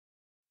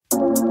Don't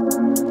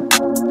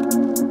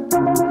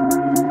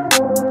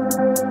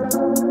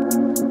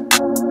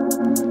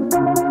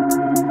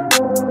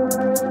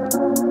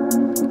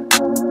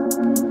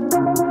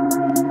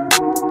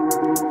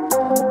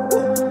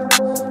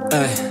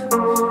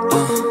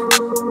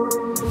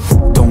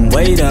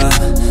wait up,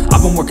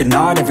 I've been working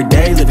hard every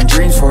day, living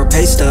dreams for a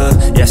pay stub.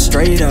 Yeah,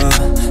 straight up,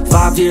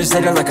 5 years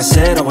later, like I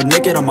said, I would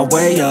make it on my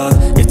way up.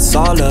 It's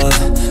all love,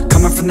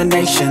 coming from the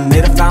nation,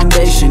 made a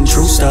foundation,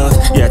 true stuff,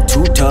 yeah,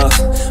 too tough.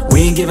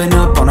 We ain't giving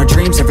up on our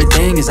dreams,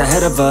 everything is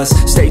ahead of us.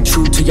 Stay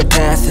true to your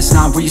path, it's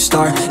not where you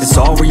start, it's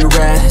all where you're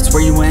at. It's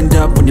where you end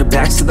up when your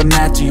back's to the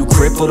mat. Do you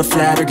cripple to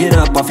flat or get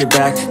up off your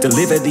back?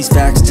 Deliver these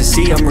facts to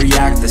see them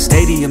react. The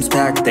stadium's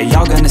packed, they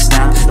all gonna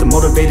snap. The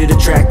motivated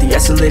attract, the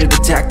escalated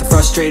attack. The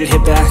frustrated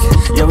hit back,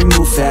 yeah, we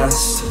move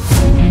fast.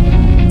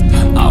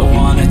 I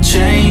wanna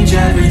change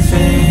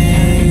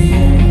everything,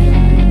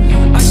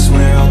 I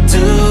swear I'll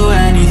do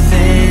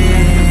anything,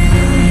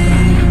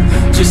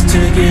 just to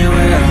get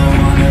where I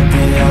wanna be.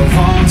 I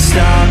won't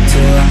stop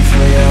till I'm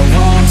free, I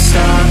won't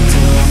stop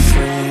till I'm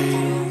free.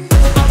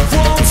 I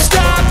won't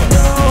stop,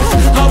 no,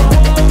 I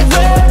won't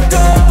let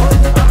go.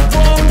 I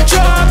won't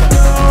drop,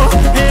 no,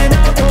 and I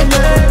won't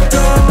let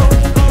go.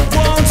 I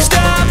won't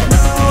stop,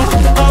 no,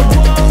 I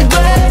won't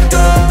let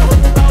go.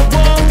 I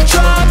won't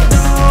drop,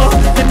 no,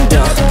 and I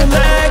won't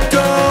let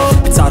go.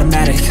 It's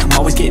automatic, I'm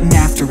always getting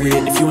after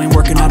it. If you ain't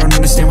working, I don't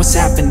understand what's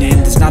happening.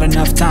 There's not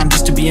enough time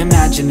just to be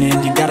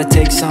imagining. You gotta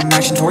take some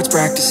action towards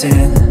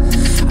practicing.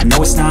 I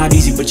know it's not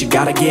easy, but you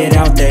gotta get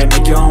out there,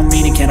 make your own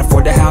meaning, can't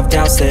afford to have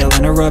doubts. They'll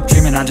interrupt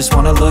dreaming, I just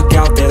wanna look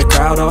out there, the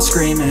crowd all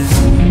screaming.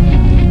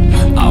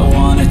 I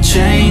wanna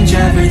change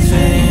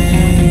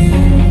everything,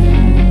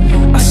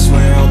 I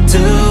swear I'll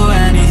do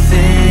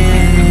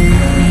anything,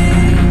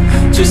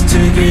 just to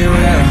get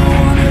where I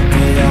wanna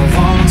be. I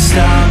won't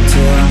stop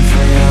till I'm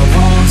free, I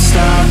won't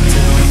stop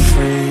till I'm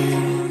free.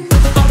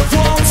 I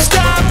won't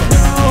stop,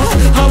 no,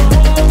 I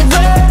won't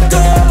let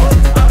go.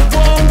 I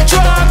won't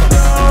drop,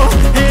 no,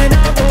 and I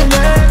won't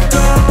let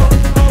go.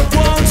 I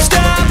won't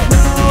stop,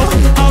 no,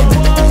 I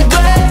won't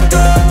let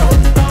go.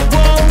 I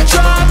won't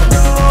drop,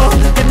 no,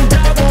 and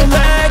I won't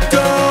let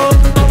go.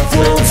 I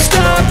won't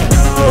stop,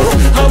 no,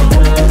 I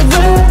won't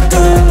let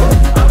go.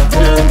 I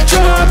won't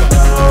drop,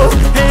 no,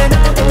 and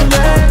I won't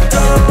let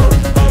go.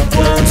 I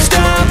won't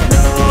stop,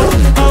 no,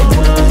 I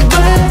won't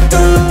let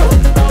go.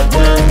 I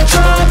won't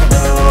drop,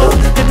 no,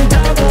 and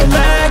I won't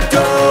let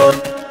go.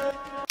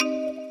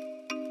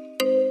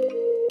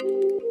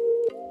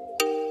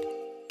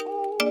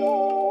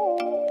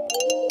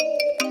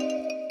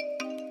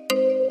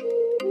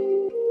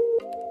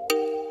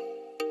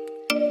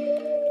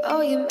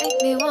 Oh, you make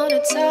me wanna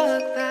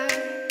talk back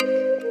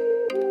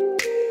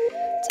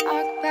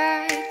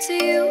to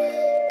you.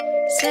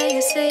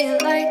 Say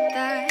it like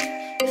that.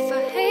 If I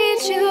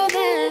hate you,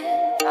 then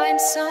find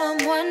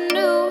someone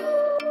new.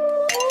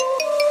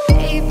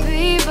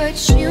 Baby, but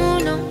you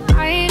know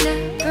I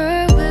never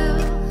will.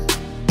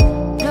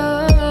 No,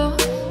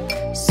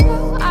 so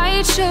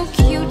I choke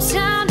you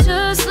down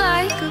just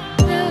like a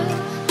pill.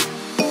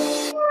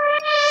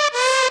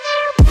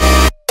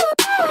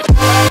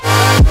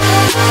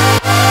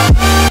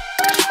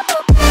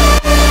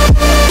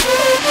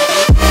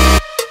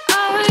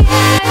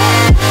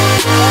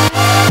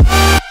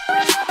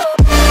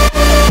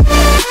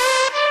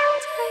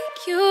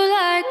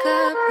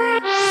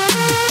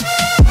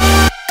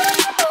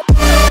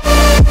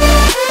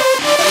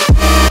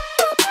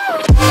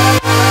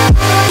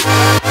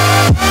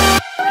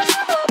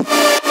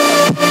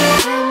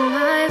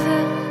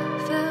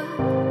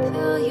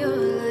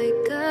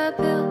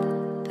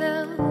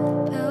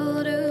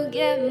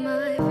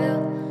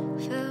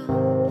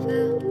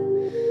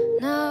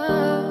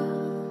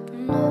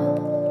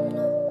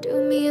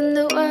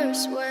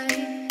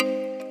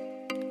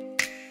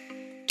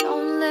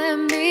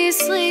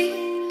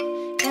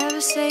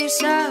 Say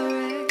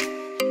sorry.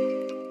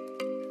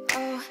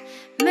 Oh,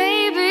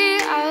 maybe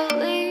I'll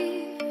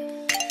leave,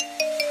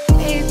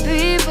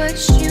 baby, but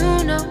you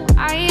know I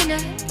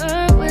never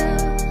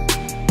will.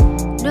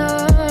 No,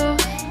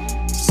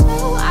 so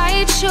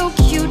I choke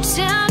you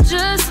down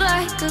just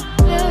like a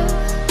pill.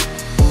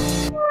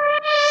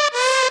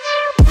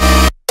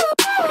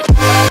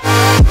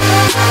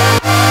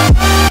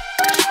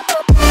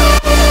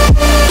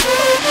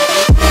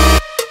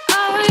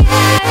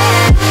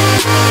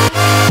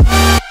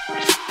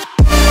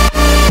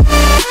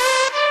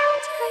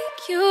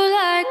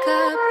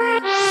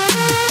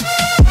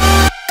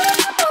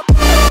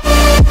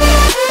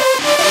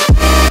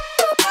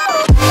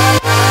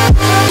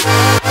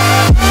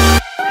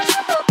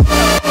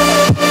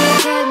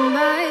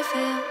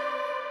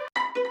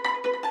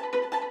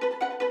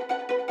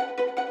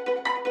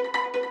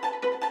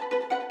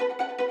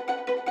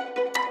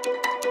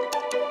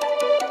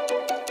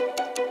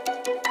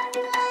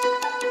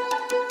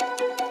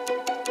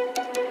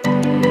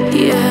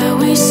 Yeah,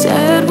 we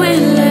said we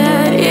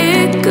let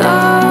it go,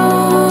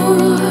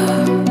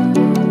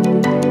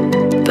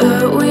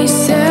 but we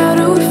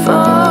settled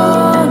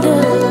for the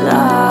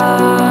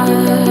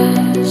last.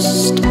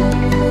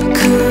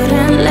 Could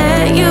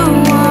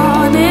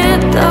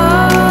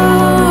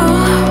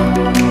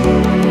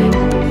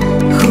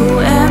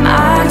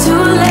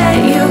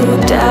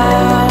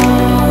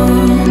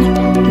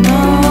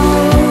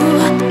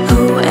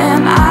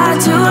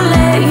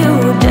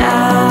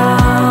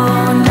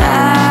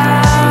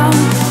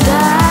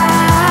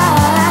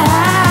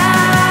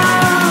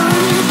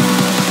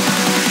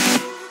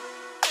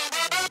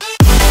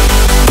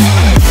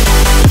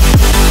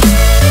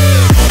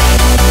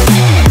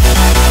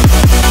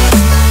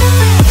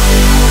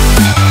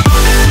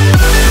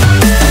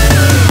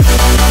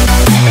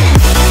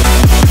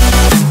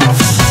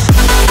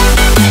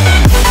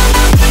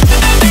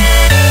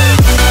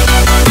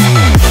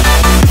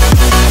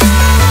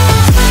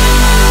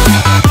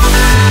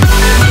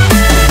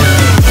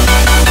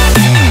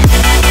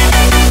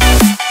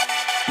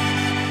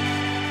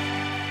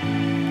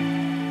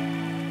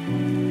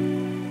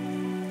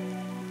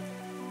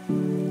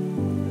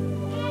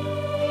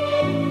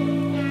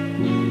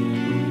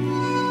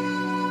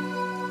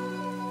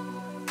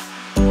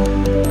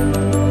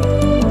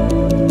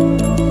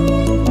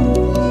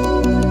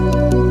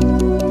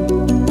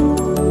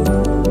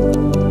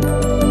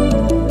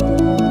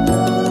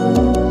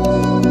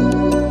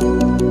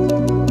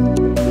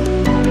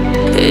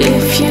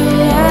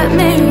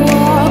got me